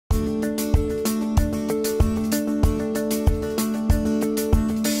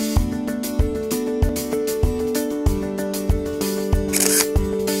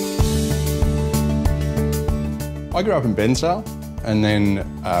I grew up in Bensdale and then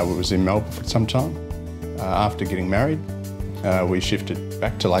was in Melbourne for some time. After getting married, we shifted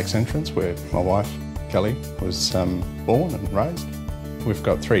back to Lakes Entrance where my wife, Kelly, was born and raised. We've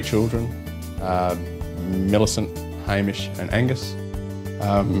got 3 children, Millicent, Hamish and Angus,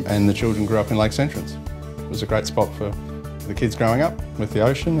 and the children grew up in Lakes Entrance. It was a great spot for the kids growing up with the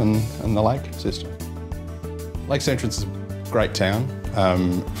ocean and the lake system. Lakes Entrance is a great town,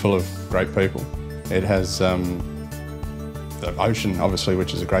 full of great people. It has the ocean, obviously,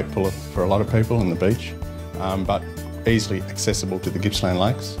 which is a great pull for a lot of people, and the beach, but easily accessible to the Gippsland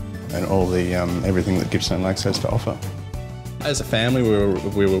Lakes and all the everything that Gippsland Lakes has to offer. As a family,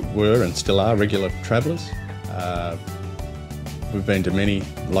 we were and still are regular travellers. We've been to many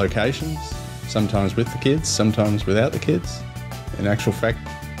locations, sometimes with the kids, sometimes without the kids. In actual fact,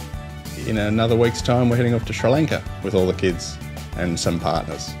 in another week's time, we're heading off to Sri Lanka with all the kids and some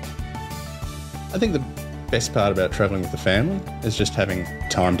partners. I think the best part about travelling with the family is just having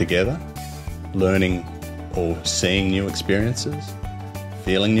time together, learning or seeing new experiences,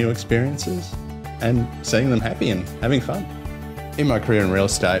 feeling new experiences, and seeing them happy and having fun. In my career in real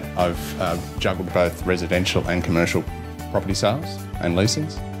estate, I've juggled both residential and commercial property sales and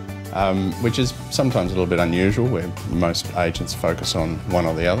leasings, which is sometimes a little bit unusual where most agents focus on one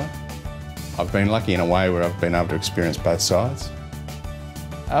or the other. I've been lucky in a way where I've been able to experience both sides.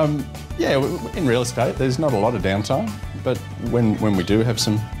 Yeah, in real estate there's not a lot of downtime, but when we do have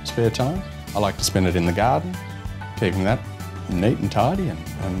some spare time, I like to spend it in the garden, keeping that neat and tidy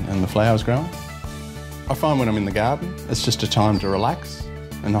and the flowers growing. I find when I'm in the garden, it's just a time to relax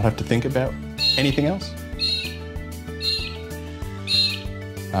and not have to think about anything else.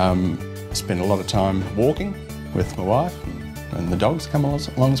 I spend a lot of time walking with my wife and the dogs come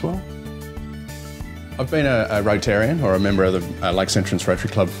along as well. I've been a Rotarian, or a member of the Lakes Entrance Rotary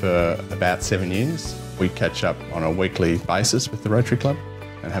Club, for about 7 years. We catch up on a weekly basis with the Rotary Club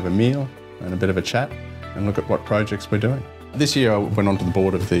and have a meal and a bit of a chat and look at what projects we're doing. This year I went onto the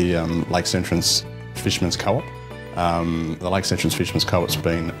board of the Lakes Entrance Fishermen's Co-op. The Lakes Entrance Fishermen's Co-op's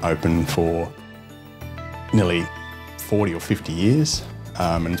been open for nearly 40 or 50 years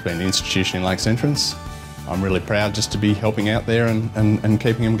and it's been an institution in Lakes Entrance. I'm really proud just to be helping out there and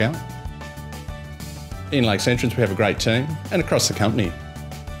keeping them going. In Lakes Entrance we have a great team, and across the company,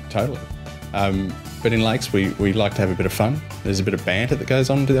 totally. But in Lakes we like to have a bit of fun. There's a bit of banter that goes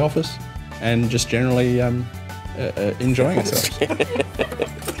on into the office and just generally enjoying ourselves.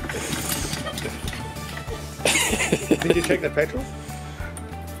 Did you check the petrol?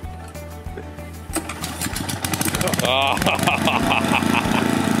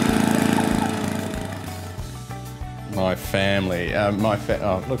 My family,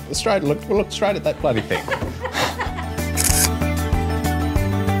 look straight at that bloody thing.